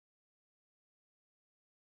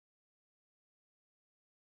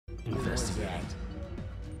Investigate.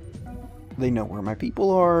 They know where my people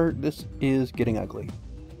are. This is getting ugly.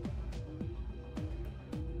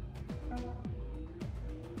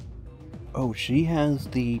 Oh, she has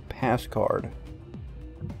the pass card.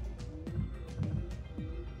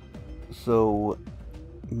 So,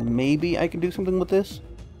 maybe I can do something with this?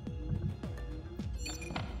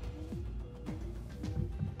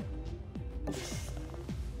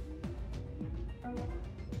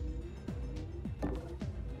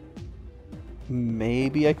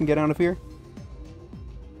 Maybe I can get out of here?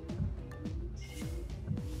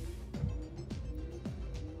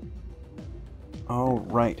 All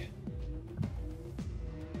right.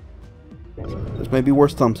 This may be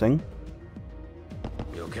worth something.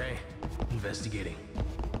 You okay? Investigating.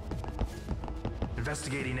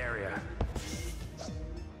 Investigating area.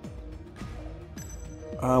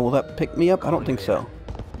 Will that pick me up? I don't think so.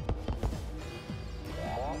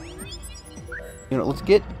 You know, let's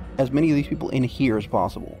get as many of these people in here as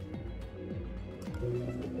possible.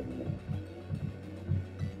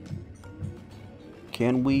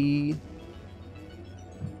 Can we...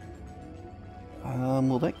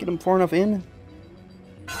 will that get them far enough in?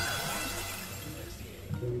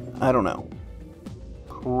 I don't know.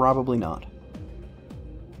 Probably not.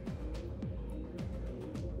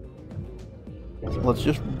 Let's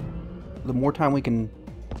just... The more time we can...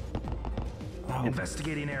 Oh.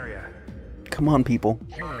 Investigating area. Come on, people.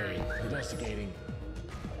 Hey, investigating.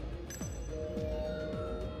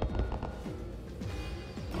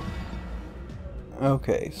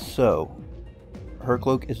 Okay, so... Her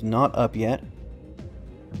cloak is not up yet.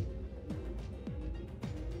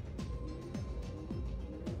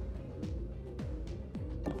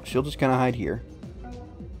 She'll just kind of hide here.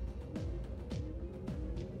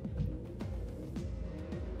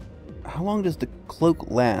 How long does the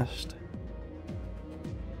cloak last?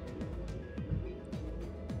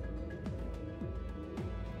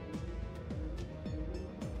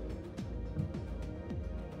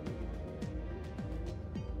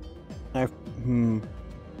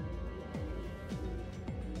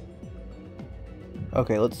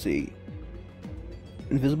 Okay, let's see.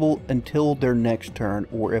 Invisible until their next turn,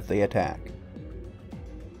 or if they attack.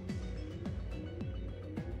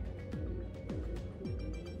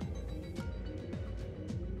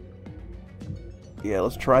 Yeah,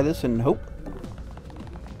 let's try this and hope.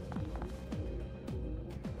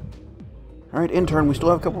 Alright, intern, we still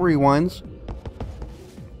have a couple rewinds.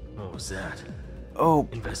 What was that? Oh,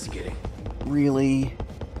 Investigating. really?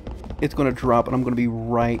 It's gonna drop and I'm gonna be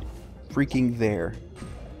right freaking there.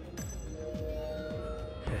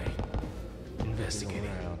 Hey. Investigating.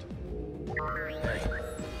 Hey.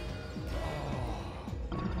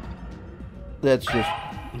 That's just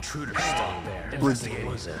Intruder. Stop there. Investigating.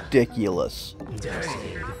 What was that? ridiculous.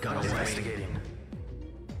 Investigating. Got investigating.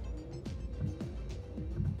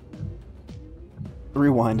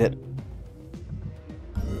 Rewind it.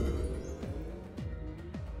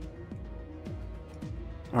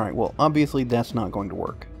 Alright, well, obviously that's not going to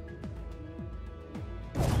work.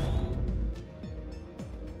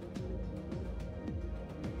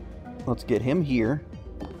 Let's get him here.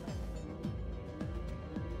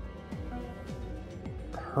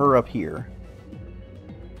 Her up here.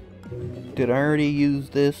 Did I already use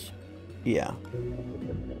this? Yeah.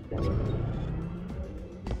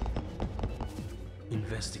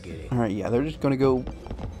 Investigating. Alright, yeah, they're just gonna go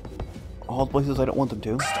all the places I don't want them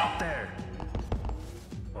to. Stop there.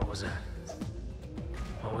 What was that?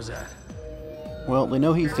 What was that? Well, they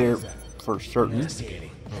know he's there for certain. Investigating.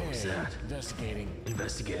 What was Hey, that? investigating.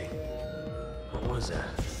 Investigating. What was that?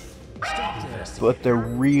 Stop there. Investigating. But they're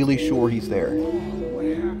really sure he's there. What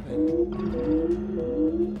happened?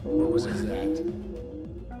 What was What is that?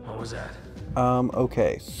 that? What was that?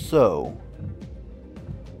 Okay, so...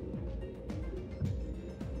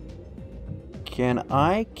 Can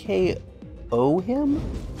I KO him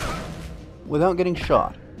without getting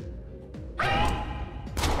shot?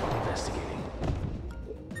 Investigating.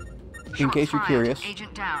 In case you're curious,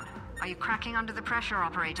 Agent down. Are you cracking under the pressure,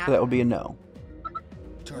 operator? that would be a no.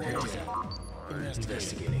 Target is out.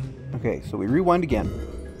 Investigating. Okay, so we rewind again.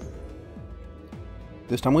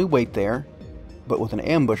 This time we wait there, but with an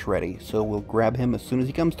ambush ready, so we'll grab him as soon as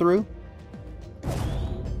he comes through.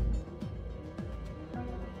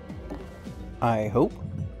 I hope.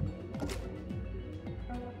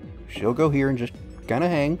 She'll go here and just kind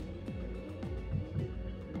of hang.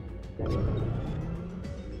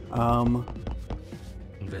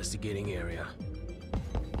 Investigating area.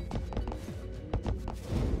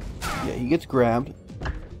 Yeah, he gets grabbed.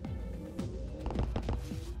 But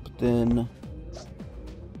then...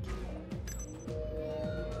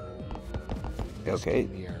 Okay.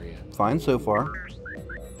 In the area. fine so far.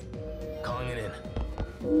 Calling it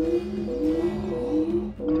in.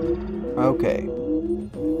 Okay.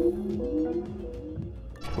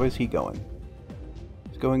 Where's he going?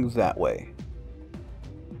 He's going that way.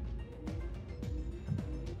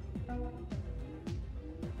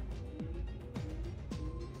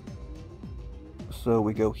 So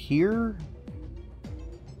we go here.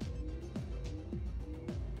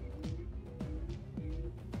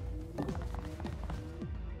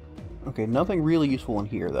 Okay, nothing really useful in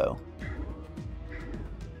here though.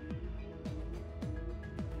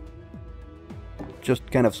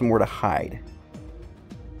 Just kind of somewhere to hide.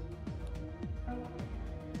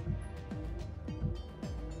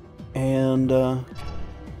 And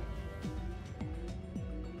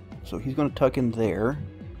so he's going to tuck in there.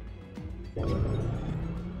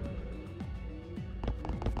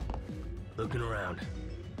 Looking around.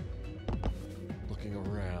 Looking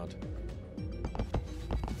around.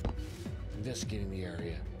 Investigating the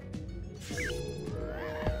area.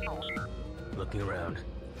 Looking around.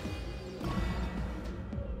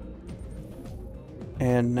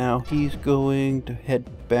 And now he's going to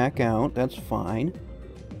head back out. That's fine.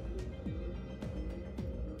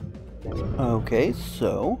 Okay,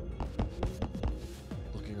 so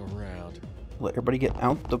Looking around. let everybody get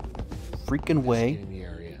out the freaking way. Investigating the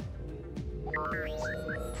area.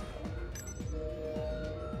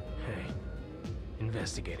 Hey.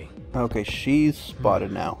 Investigating. Okay, she's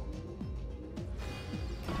spotted now.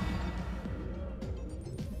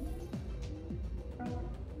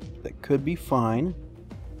 That could be fine.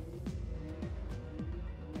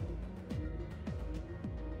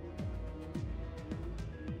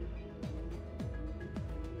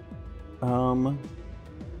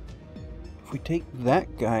 If we take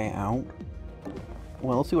that guy out,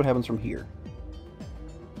 well, let's see what happens from here.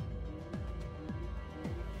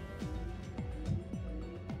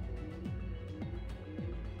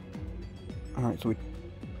 Alright, so we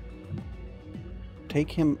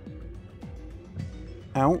take him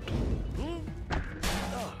out.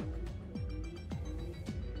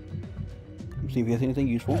 See if he has anything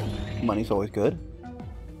useful. Money's always good.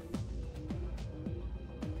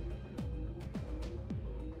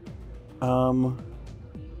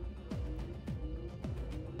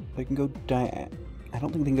 They can go I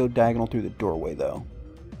don't think they can go diagonal through the doorway though.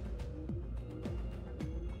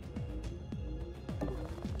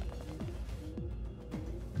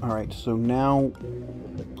 Alright, so now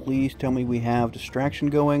please tell me we have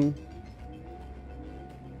distraction going.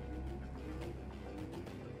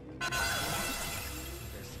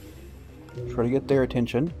 Try to get their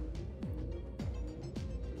attention.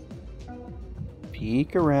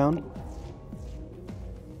 Peek around.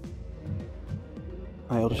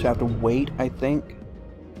 I'll just have to wait, I think.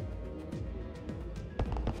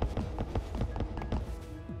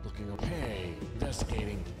 Looking okay.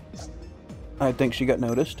 Investigating. I think she got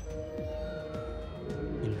noticed.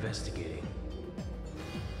 Investigating.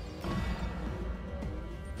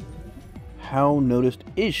 How noticed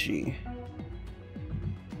is she?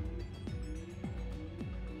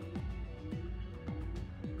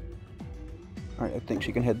 Alright, I think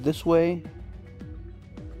she can head this way.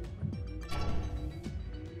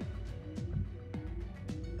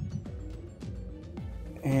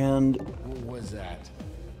 And What was that?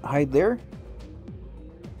 hide there.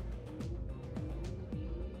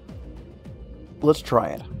 Let's try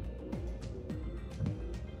it.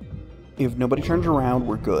 If nobody turns around,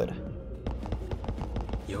 we're good.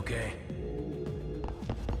 You okay?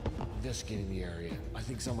 Investigating the area. I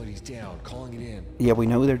think somebody's down. Calling it in. Yeah, we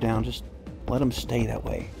know they're down. Just let them stay that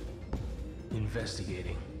way.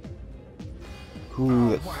 Investigating.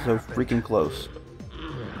 Ooh, that's so freaking close.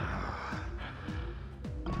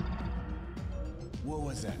 What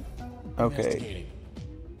was that? Okay. Investigating.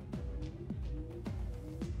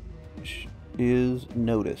 Is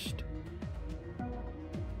noticed.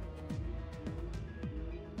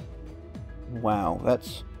 Wow,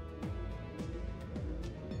 that's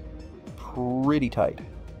pretty tight.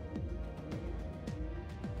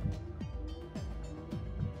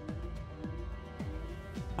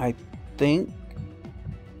 I think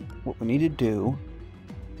what we need to do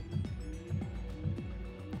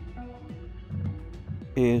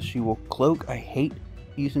is she will cloak. I hate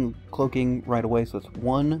using cloaking right away, so it's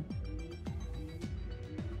 1,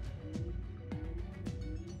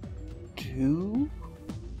 2.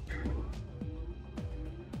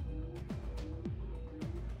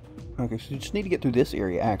 Okay, so you just need to get through this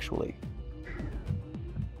area, actually.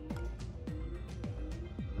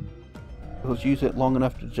 Let's use it long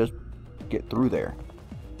enough to just get through there.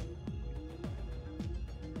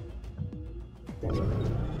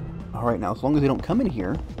 Alright, now as long as they don't come in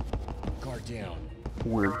here, down.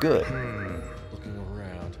 we're good. Looking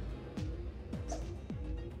around.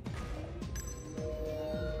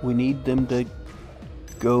 We need them to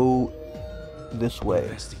go this way.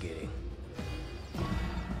 Investigating.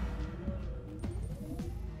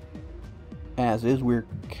 As is, we're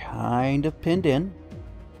kind of pinned in.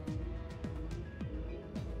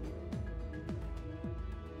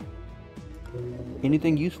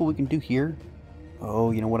 Anything useful we can do here?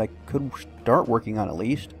 Oh, you know what I could start working on at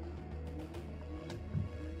least.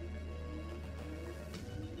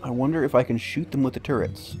 I wonder if I can shoot them with the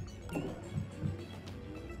turrets.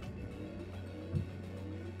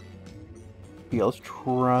 Yeah, let's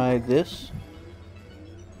try this.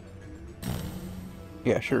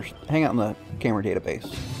 Yeah, sure. Hang out in the camera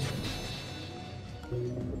database.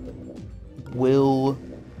 Will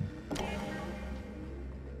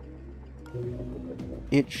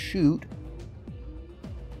it shoot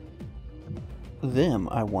them,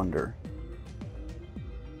 I wonder?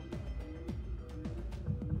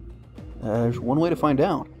 There's one way to find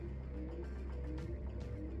out.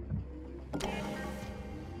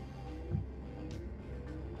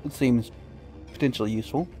 It seems potentially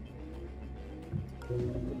useful.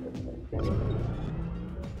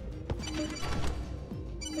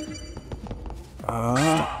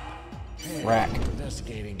 Rack.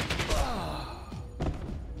 Investigating.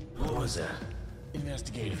 What was that?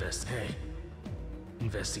 Investigating. Hey.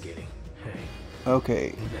 Investigating. Hey.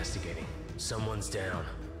 Okay. Investigating. Someone's down.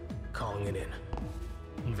 Calling it in.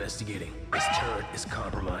 Investigating. This turret is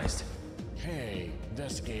compromised. Hey,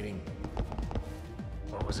 investigating.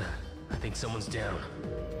 What was that? I think someone's down.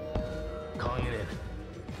 Calling it in.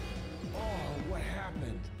 Oh, what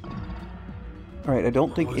happened? Alright, I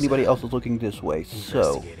don't think was anybody that? else is looking this way, so...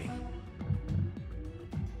 Investigating.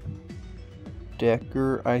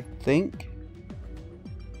 Decker, I think,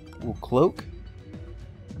 will cloak.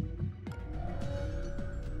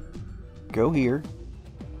 Go here.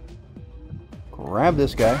 Grab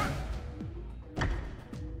this guy.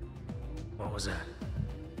 What was that?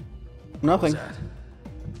 Nothing. What was that?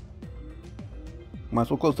 Might as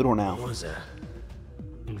well close the door now. What was that?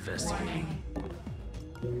 Investigating.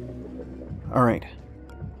 Alright.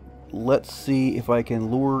 Let's see if I can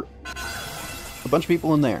lure a bunch of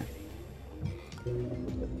people in there.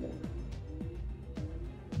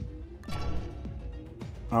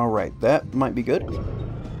 Alright, that might be good.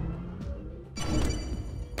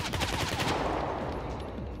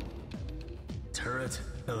 Turret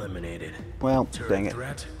eliminated. Well, Turret dang it.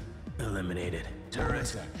 threat eliminated.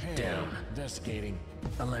 Turret Hey, down. Investigating.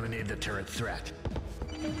 Eliminated the turret threat.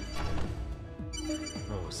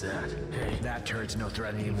 What was that? Hey, That turret's no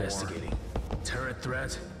threat anymore. investigating. Turret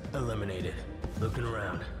threat eliminated. Looking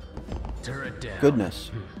around. Turret down.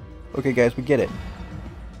 Goodness. Okay, guys, we get it.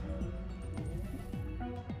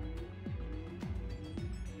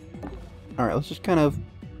 Alright, let's just kind of...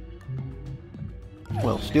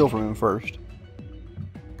 well, steal from him first.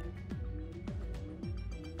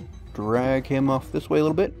 Drag him off this way a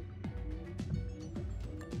little bit.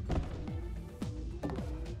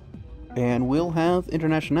 And we'll have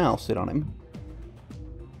International sit on him.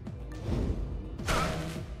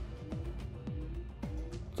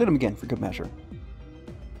 Sit him again for good measure.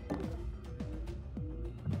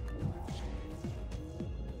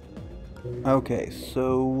 Okay,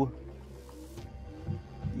 so...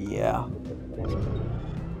 yeah.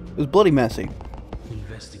 It was bloody messy.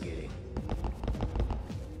 Investigating.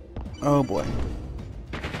 Oh boy.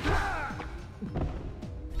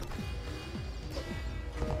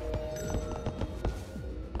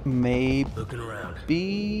 Maybe... Looking around.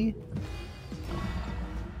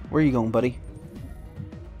 where are you going, buddy?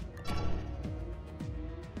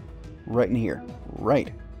 Right in here.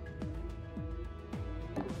 Right.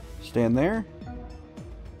 Stand there.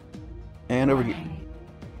 And over here.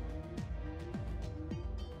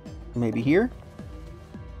 Maybe here?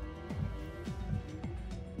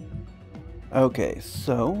 Okay,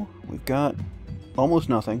 so we've got almost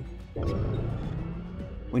nothing.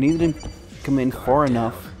 We need them to come in far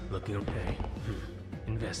enough. Looking okay.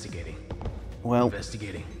 Investigating. Well,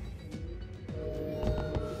 Investigating.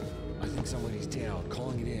 I think somebody's down.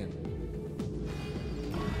 Calling it in.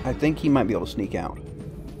 I think he might be able to sneak out.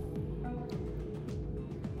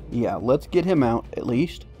 Yeah, let's get him out at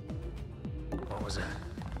least. What was that?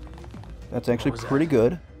 That's actually was that? pretty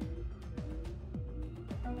good.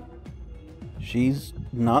 She's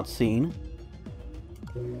not seen.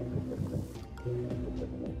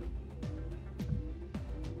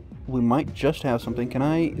 We might just have something. Can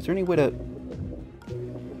I... is there any way to...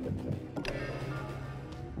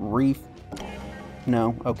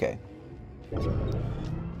 no? Okay.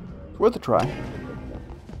 It's worth a try.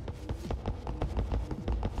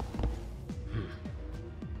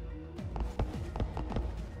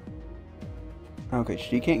 Okay,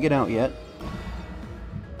 she can't get out yet.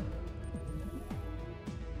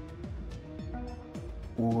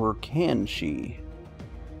 Or can she?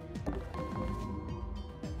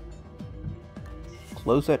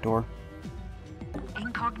 Close that door.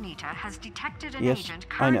 Incognita has detected an Yes, agent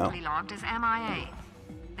I know. currently logged as MIA.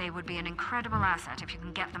 They would be an incredible asset if you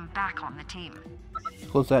can get them back on the team.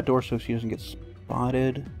 Close that door so she doesn't get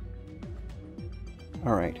spotted.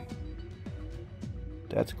 Alright.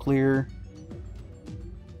 That's clear.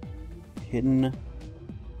 Hidden.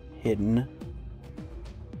 Hidden.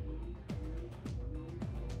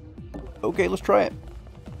 Okay, let's try it.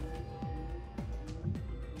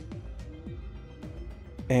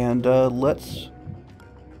 And let's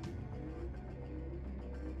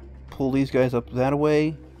pull these guys up that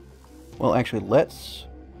way. Well, actually, let's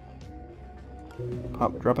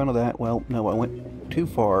drop out of that. Well, no, I went too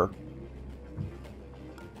far.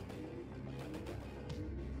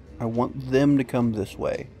 I want them to come this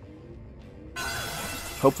way.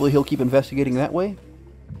 Hopefully he'll keep investigating that way.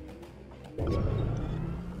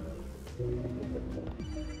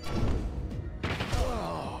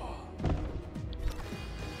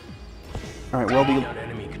 Alright, well,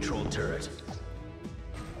 Enemy controlled turret.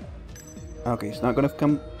 okay, he's not gonna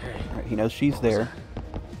come. Alright, he knows she's there.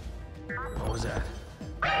 What was that?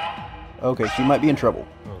 Okay, she might be in trouble.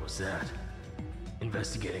 What was that?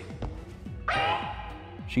 Investigating.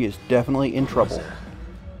 She is definitely in What was trouble.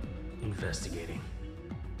 that? Investigating.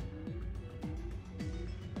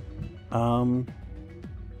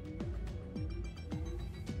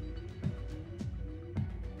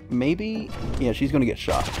 Maybe? Yeah, she's gonna get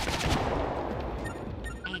shot.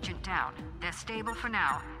 Agent down. They're stable for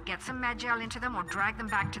now. Get some med gel into them or drag them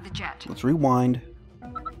back to the jet. Let's rewind.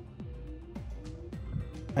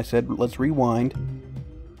 I said let's rewind.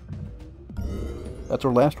 That's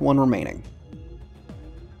our last one remaining.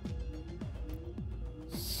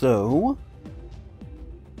 So...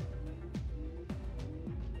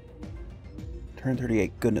 Turn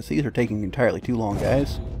 38. Goodness, these are taking entirely too long,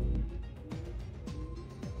 guys.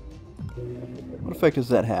 What effect does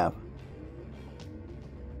that have?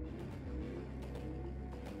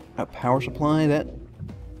 A power supply? That...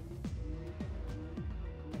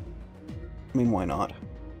 I mean, why not?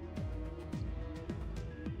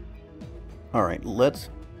 Alright, let's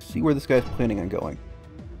see where this guy's planning on going.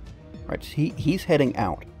 Alright, so he's heading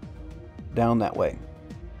out. Down that way.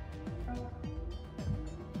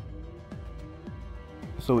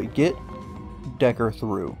 So we get Decker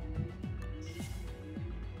through.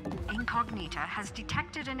 Incognita has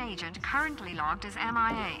detected an agent currently logged as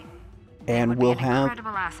MIA. And we'll Would be an have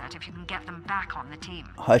incredible asset if you can get them back on the team.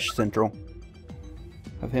 Hush Central.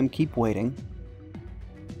 Have him keep waiting.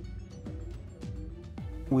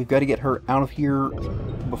 We've got to get her out of here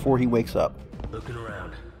before he wakes up. Looking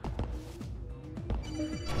around.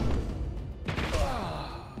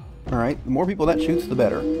 Alright, the more people that shoots, the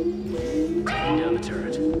better. Taking down the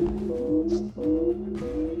turret.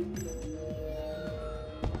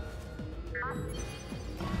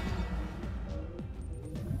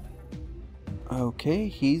 Okay,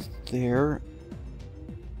 he's there.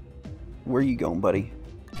 Where are you going, buddy?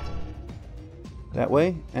 That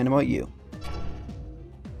way? And about you?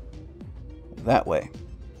 That way.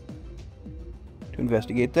 To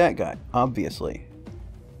investigate that guy, obviously.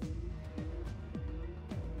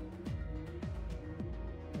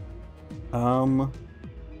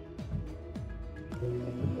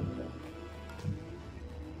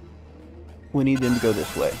 We need them to go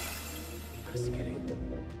this way. Investigating.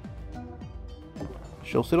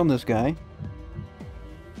 She'll sit on this guy.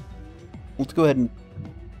 Let's go ahead and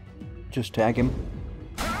just tag him.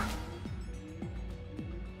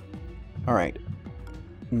 Alright.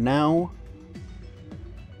 Now...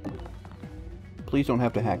 Please don't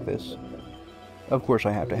have to hack this. Of course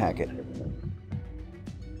I have to hack it.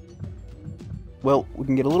 Well, we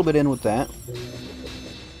can get a little bit in with that.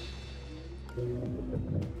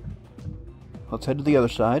 Let's head to the other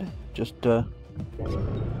side. Just, Alright,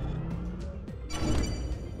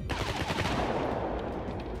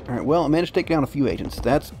 well, I managed to take down a few agents.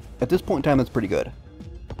 That's, at this point in time, that's pretty good.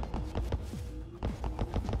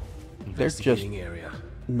 They're just Investigating area.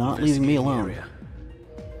 not leaving me Investigating alone. area.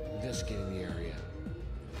 Investigating the area.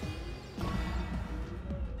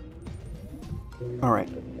 Alright.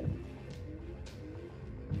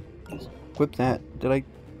 Equip that. Did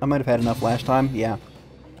I might have had enough last time. Yeah.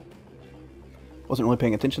 Wasn't really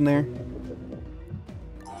paying attention there.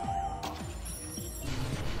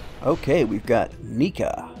 Okay, we've got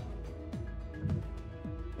Nika.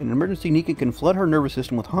 In an emergency, Nika can flood her nervous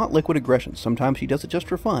system with hot liquid aggression. Sometimes she does it just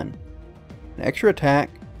for fun. An extra attack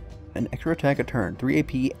a turn. 3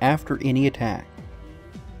 AP after any attack.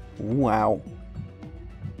 Wow.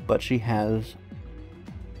 But she has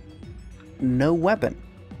no weapon.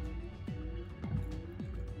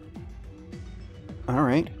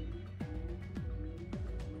 Alright.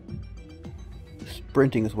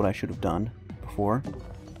 Sprinting is what I should have done before.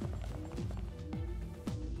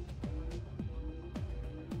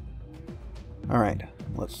 Alright,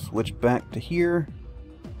 let's switch back to here.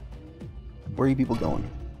 Where are you people going?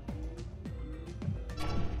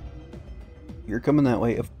 You're coming that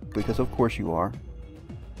way, because of course you are.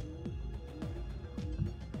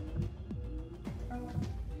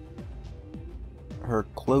 Her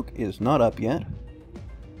cloak is not up yet.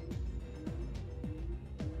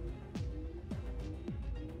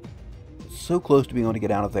 So close to being able to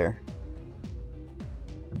get out of there.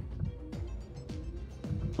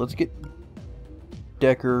 Let's get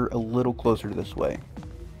Decker a little closer to this way.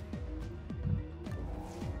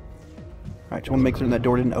 Alright, just want to make certain that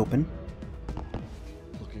door didn't open.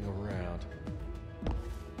 Looking around.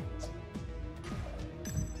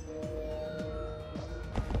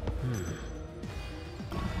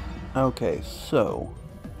 Okay, so...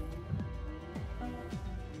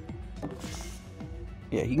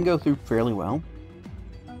 yeah, he can go through fairly well.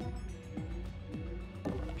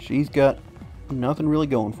 She's got nothing really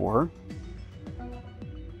going for her.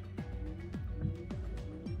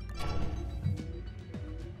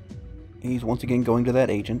 He's once again going to that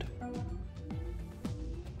agent.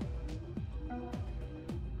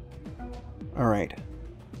 Alright.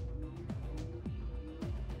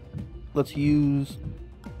 Let's use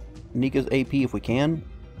Nika's AP if we can.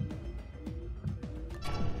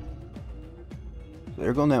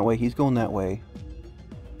 They're going that way, he's going that way.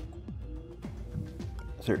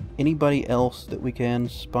 Is there anybody else that we can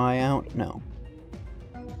spy out? No.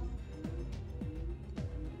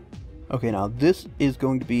 Okay, now this is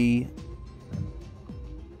going to be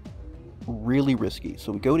really risky.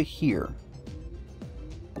 So we go to here.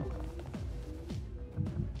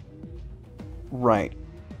 Right.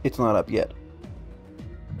 It's not up yet.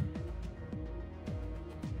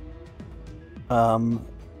 So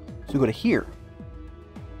we go to here.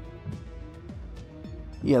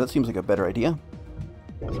 Yeah, that seems like a better idea.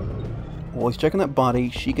 While he's checking that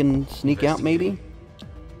body, she can sneak out maybe?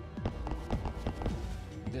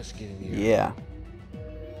 Just get in the air. Yeah.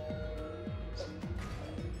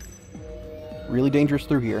 Really dangerous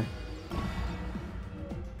through here.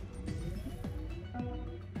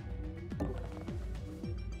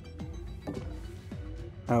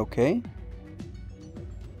 Okay.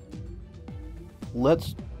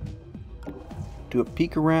 Let's do a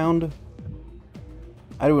peek around.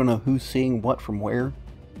 I don't know who's seeing what from where.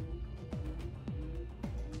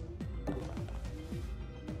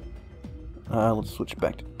 Let's switch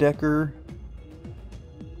back to Decker.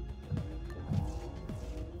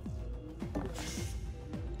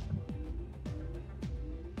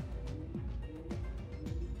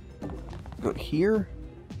 Go here.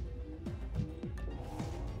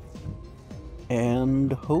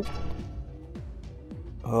 And hope.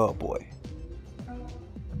 Oh boy.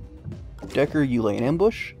 Decker, you lay an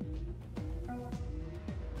ambush.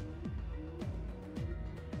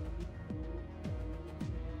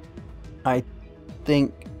 I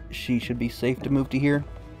think she should be safe to move to here.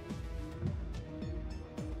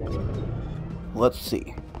 Let's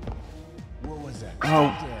see. What was that?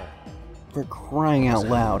 Oh, Stop there. for crying out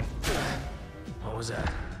loud. What was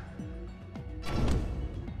that?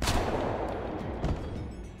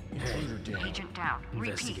 Intruder down. Agent down.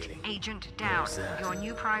 Repeat. Investigating. Agent down. was that? Your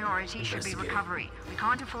new priority should be Investigating. recovery. We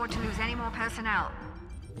can't afford to lose any more personnel.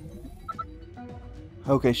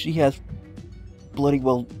 Okay, she has bloody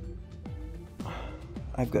well.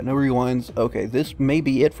 I've got no rewinds. Okay, this may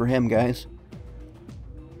be it for him, guys.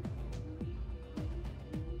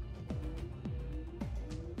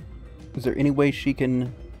 Is there any way she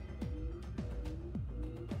can...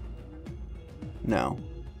 No.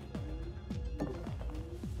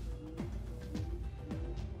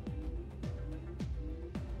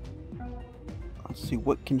 Let's see,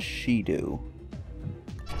 what can she do?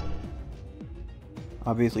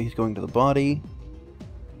 Obviously, he's going to the body.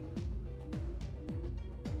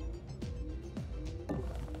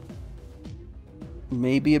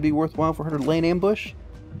 Maybe it'd be worthwhile for her to lay an ambush?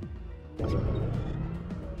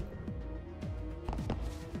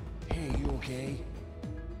 Hey, you okay?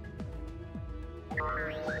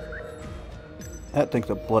 That thing's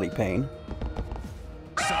a bloody pain.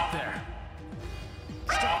 Stop there!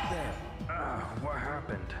 Stop there. What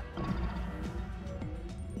happened?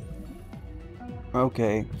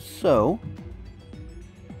 Okay, so...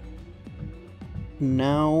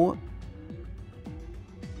 now...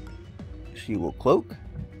 she will cloak.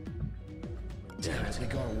 Damn it.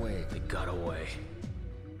 got away. They got away.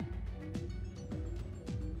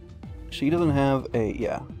 She doesn't have a...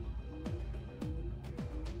 yeah.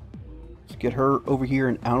 Let's get her over here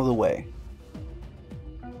and out of the way.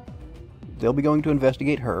 They'll be going to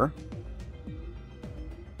investigate her.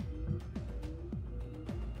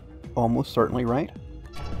 Almost certainly, right?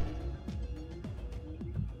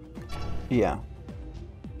 Yeah.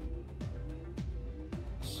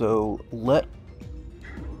 So, let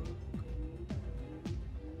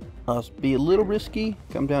us be a little risky.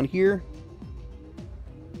 Come down here.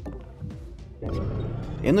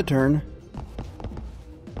 In the turn.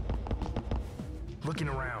 Looking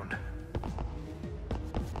around.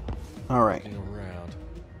 Alright. Looking around.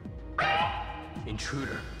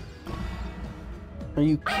 Intruder. Are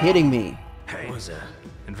you kidding me? Hey. What was that?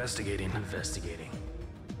 Investigating. Investigating.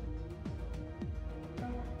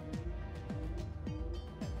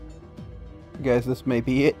 Guys, this may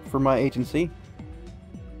be it for my agency.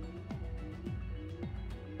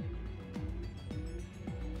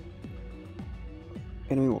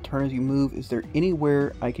 Enemy will turn as you move. Is there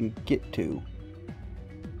anywhere I can get to?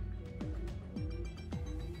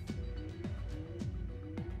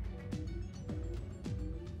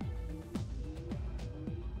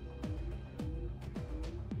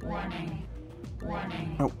 Warning.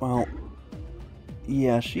 Warning. Oh, well.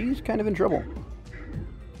 Yeah, she's kind of in trouble.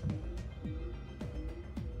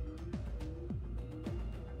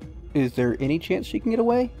 Is there any chance she can get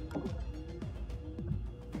away?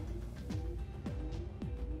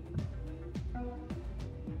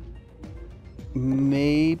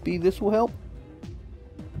 Maybe this will help?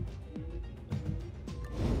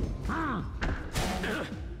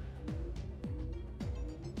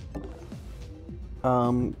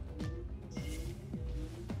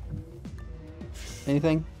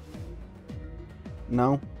 Anything?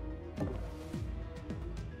 No?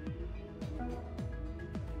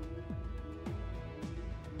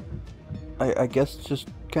 I guess just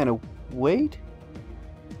kind of wait?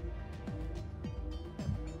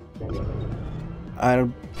 I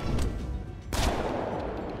don't...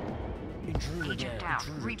 Agent down.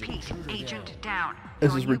 Repeat. Agent down.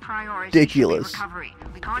 This Your is new priority should be ridiculous. recovery.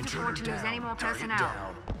 We can't afford to lose any more Target personnel.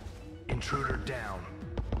 down. Intruder down.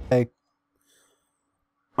 Hey.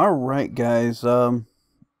 Alright, guys,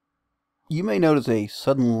 you may notice a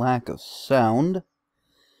sudden lack of sound.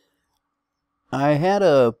 I had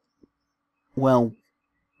a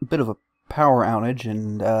bit of a power outage,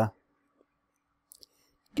 and,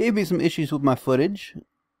 gave me some issues with my footage.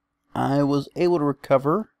 I was able to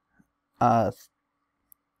recover,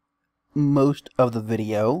 most of the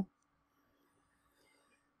video.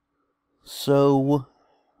 So,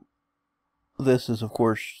 this is, of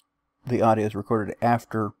course, the audio is recorded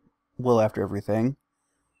after, well after everything.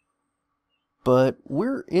 But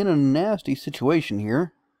we're in a nasty situation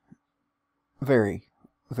here. Very,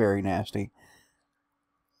 very nasty.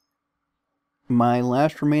 My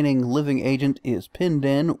last remaining living agent is pinned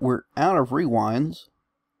in. We're out of rewinds.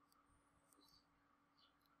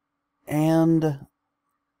 And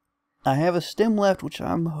I have a stim left, which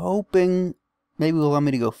I'm hoping maybe will allow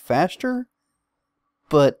me to go faster.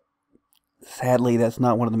 But sadly, that's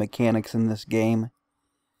not one of the mechanics in this game.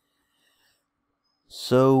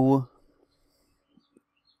 So,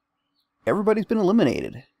 everybody's been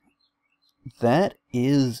eliminated. That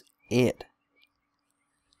is it.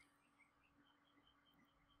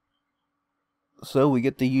 So we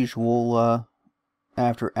get the usual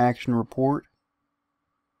after action report,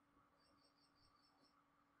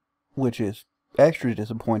 which is extra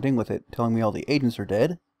disappointing with it telling me all the agents are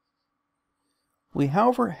dead. We,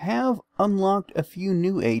 however, have unlocked a few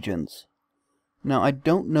new agents. Now, I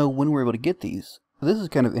don't know when we're able to get these. This is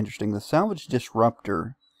kind of interesting. The Salvage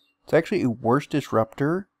Disruptor. It's actually a worse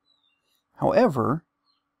disruptor. However,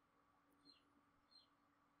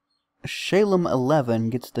 Shalem 11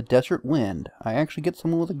 gets the Desert Wind. I actually get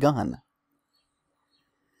someone with a gun.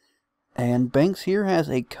 And Banks here has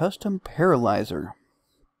a custom paralyzer.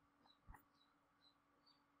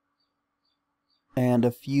 And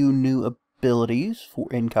a few new abilities for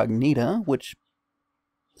Incognita, which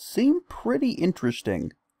seem pretty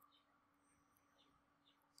interesting.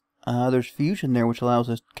 There's Fusion there, which allows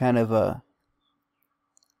us to kind of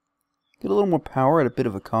get a little more power at a bit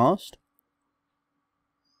of a cost.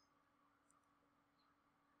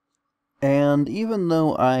 And even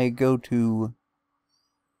though I go to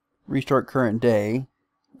restart current day,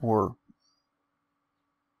 or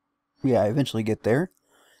yeah, I eventually get there,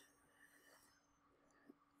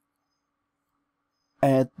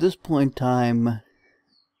 at this point in time,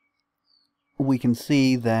 we can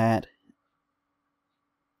see that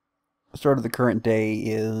the start of the current day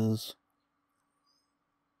is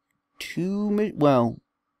two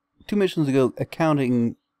missions ago,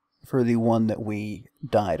 accounting for the one that we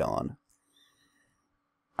died on.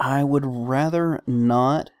 I would rather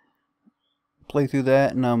not play through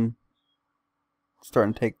that, and I'm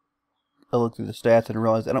starting to take a look through the stats and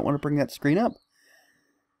realize I don't want to bring that screen up.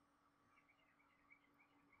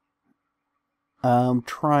 I'm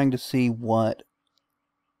trying to see what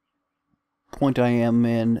point I am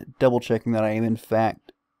in, double checking that I am in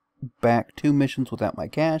fact back 2 missions without my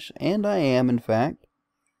cash, and I am in fact.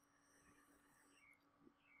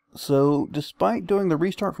 So despite doing the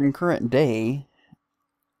restart from current day,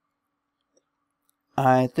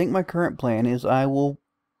 I think my current plan is I will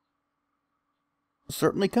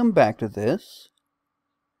certainly come back to this.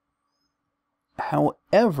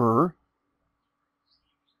 However,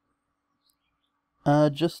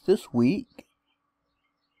 just this week,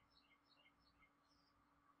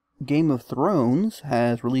 Game of Thrones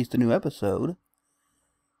has released a new episode.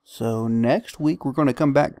 So next week we're going to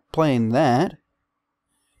come back playing that.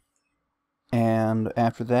 And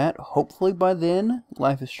after that, hopefully by then,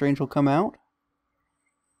 Life is Strange will come out.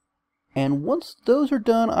 And once those are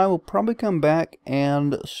done, I will probably come back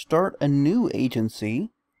and start a new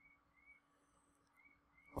agency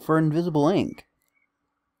for Invisible Ink.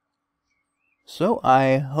 So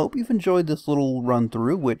I hope you've enjoyed this little run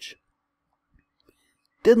through, which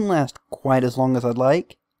didn't last quite as long as I'd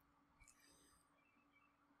like.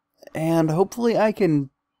 And hopefully I can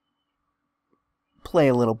play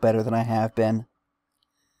a little better than I have been.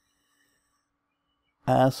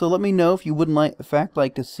 So let me know if you would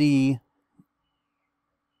like to see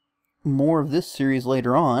more of this series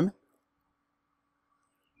later on.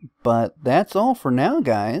 But that's all for now,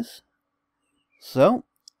 guys. So,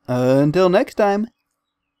 until next time,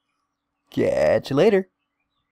 catch you later.